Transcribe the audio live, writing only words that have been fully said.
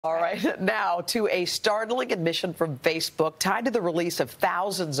All right, now to a startling admission from Facebook tied to the release of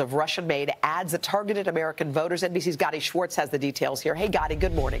thousands of Russian-made ads that targeted American voters. NBC's Gotti Schwartz has the details here. Hey, Gotti,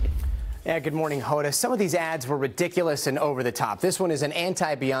 good morning. Yeah, good morning, Hoda. Some of these ads were ridiculous and over the top. This one is an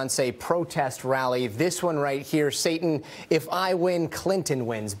anti-Beyonce protest rally. This one right here, Satan, if I win, Clinton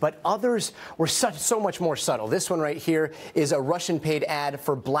wins. But others were so much more subtle. This one right here is a Russian-paid ad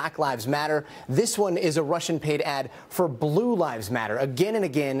for Black Lives Matter. This one is a Russian-paid ad for Blue Lives Matter. Again and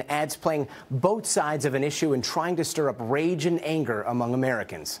again, ads playing both sides of an issue and trying to stir up rage and anger among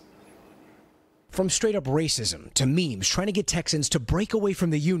Americans. From straight-up racism to memes trying to get Texans to break away from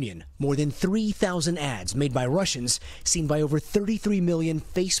the Union, more than 3,000 ads made by Russians seen by over 33 million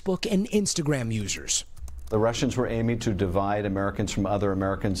Facebook and Instagram users. The Russians were aiming to divide Americans from other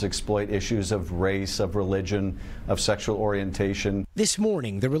Americans, exploit issues of race, of religion, of sexual orientation. This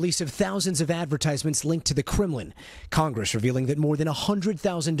morning, the release of thousands of advertisements linked to the Kremlin. Congress revealing that more than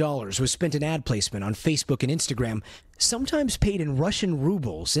 $100,000 was spent in ad placement on Facebook and Instagram, sometimes paid in Russian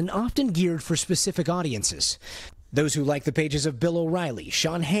rubles and often geared for specific audiences. Those who like the pages of Bill O'Reilly,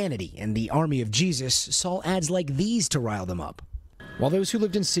 Sean Hannity, and the Army of Jesus saw ads like these to rile them up. While those who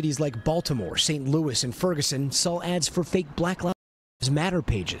lived in cities like Baltimore, St. Louis, and Ferguson saw ads for fake Black Lives Matter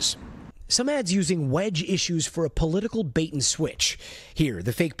pages. Some ads using wedge issues for a political bait and switch. Here,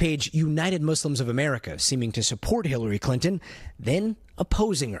 the fake page United Muslims of America seeming to support Hillary Clinton, then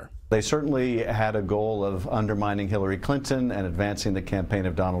opposing her. They certainly had a goal of undermining Hillary Clinton and advancing the campaign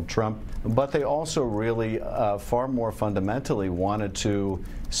of Donald Trump, but they also really far more fundamentally wanted to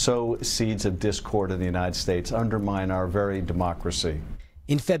sow seeds of discord in the United States, undermine our very democracy.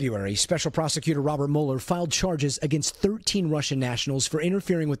 In February, Special Prosecutor Robert Mueller filed charges against 13 Russian nationals for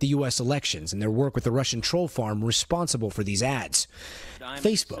interfering with the U.S. elections and their work with the Russian troll farm responsible for these ads.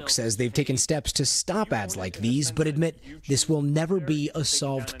 Facebook says they've taken steps to stop ads like these, but admit this will never be a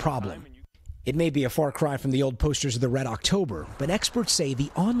solved problem. It may be a far cry from the old posters of the Red October, but experts say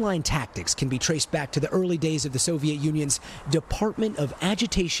the online tactics can be traced back to the early days of the Soviet Union's Department of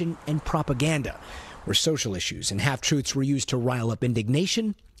Agitation and Propaganda, where social issues and half-truths were used to rile up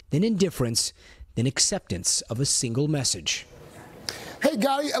indignation, then indifference, then acceptance of a single message. Hey,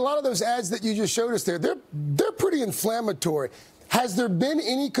 Gotti, a lot of those ads that you just showed us there, they're pretty inflammatory. Has there been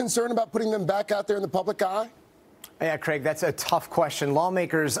any concern about putting them back out there in the public eye? Yeah, Craig, that's a tough question.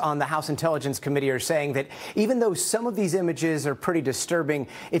 Lawmakers on the House Intelligence Committee are saying that even though some of these images are pretty disturbing,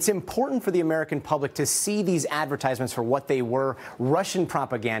 it's important for the American public to see these advertisements for what they were, Russian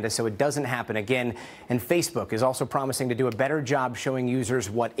propaganda, so it doesn't happen again. And Facebook is also promising to do a better job showing users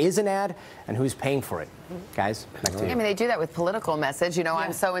what is an ad and who's paying for it. Guys, back to you. I mean, they do that with political message. You know,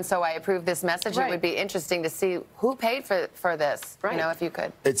 I'm so-and-so, I approve this message. Right. It would be interesting to see who paid for this, you know, if you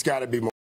could. It's got to be more.